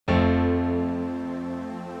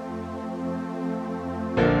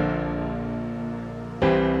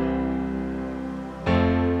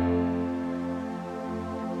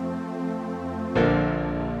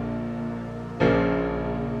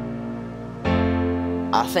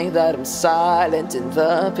I think that I'm silent in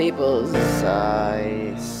the people's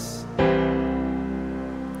eyes.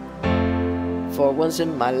 For once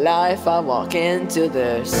in my life I walk into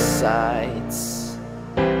their sights.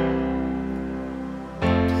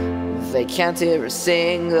 They can't hear a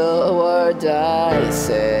single word I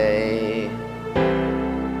say.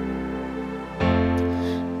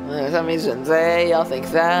 For some reason they all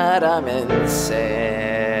think that I'm insane.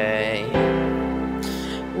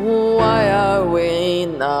 Why are we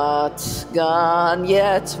not gone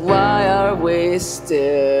yet? Why are we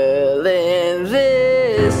still in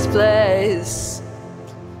this place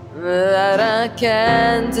that I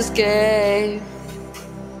can't escape?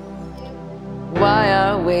 Why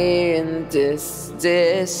are we in this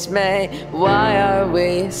dismay? Why are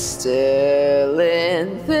we still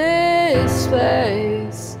in this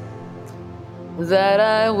place that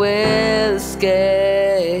I will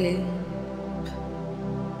escape?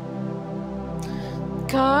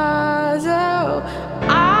 'Cause oh,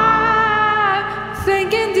 I'm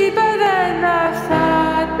thinking deeper than I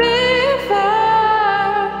thought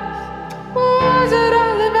before. Was it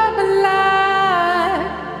all about my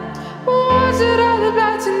life? Was it all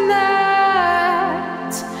about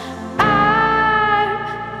tonight? I'm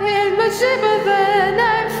in much deeper than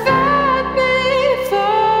I thought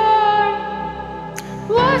before.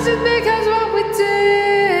 Was it because what we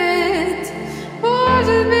did? Was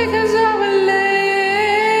it because I was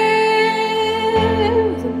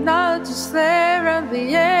just there on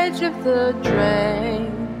the edge of the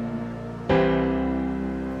drain?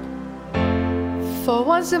 For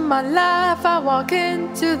once in my life I walk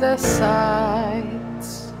into the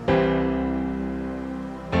sights.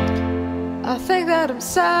 I think that I'm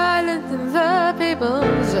silent in the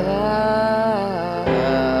people's eyes.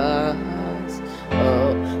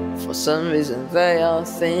 Oh, for some reason they all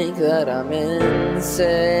think that I'm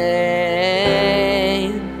insane.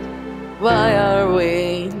 Why are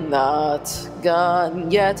we not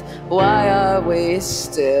gone yet? Why are we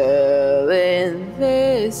still in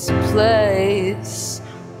this place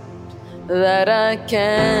that I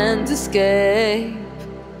can't escape?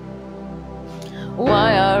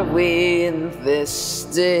 Why are we in this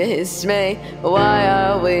dismay? Why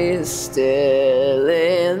are we still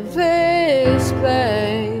in this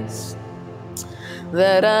place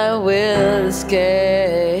that I will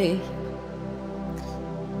escape?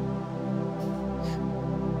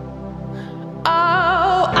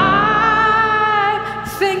 Oh, I'm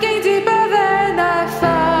thinking deeper than I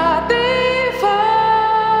thought before.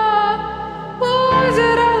 Was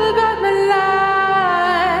it all about my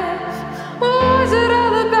life? Was it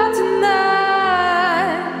all about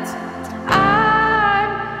tonight? I'm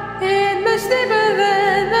in much deeper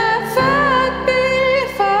than I thought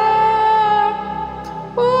before.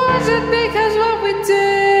 Was it because what we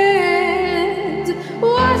did?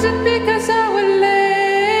 Was it because I would live?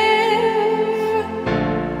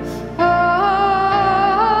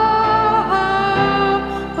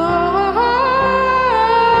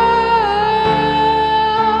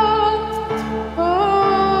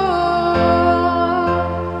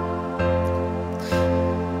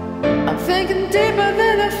 Thinking deeper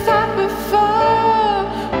than I thought before.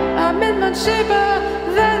 I'm in much deeper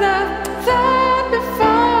than I thought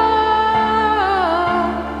before.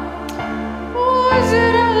 Was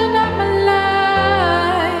it all about my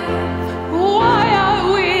life? Why are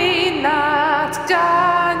we not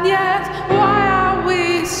gone yet? Why are we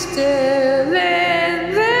still in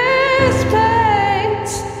this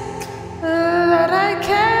place that I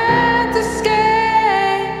can't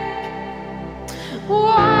escape?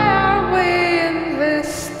 Why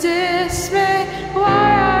dismay? Why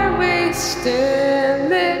are we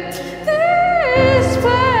still in this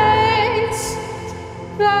place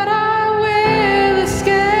that I will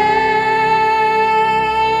escape?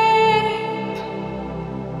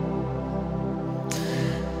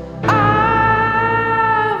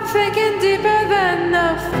 I'm thinking deeper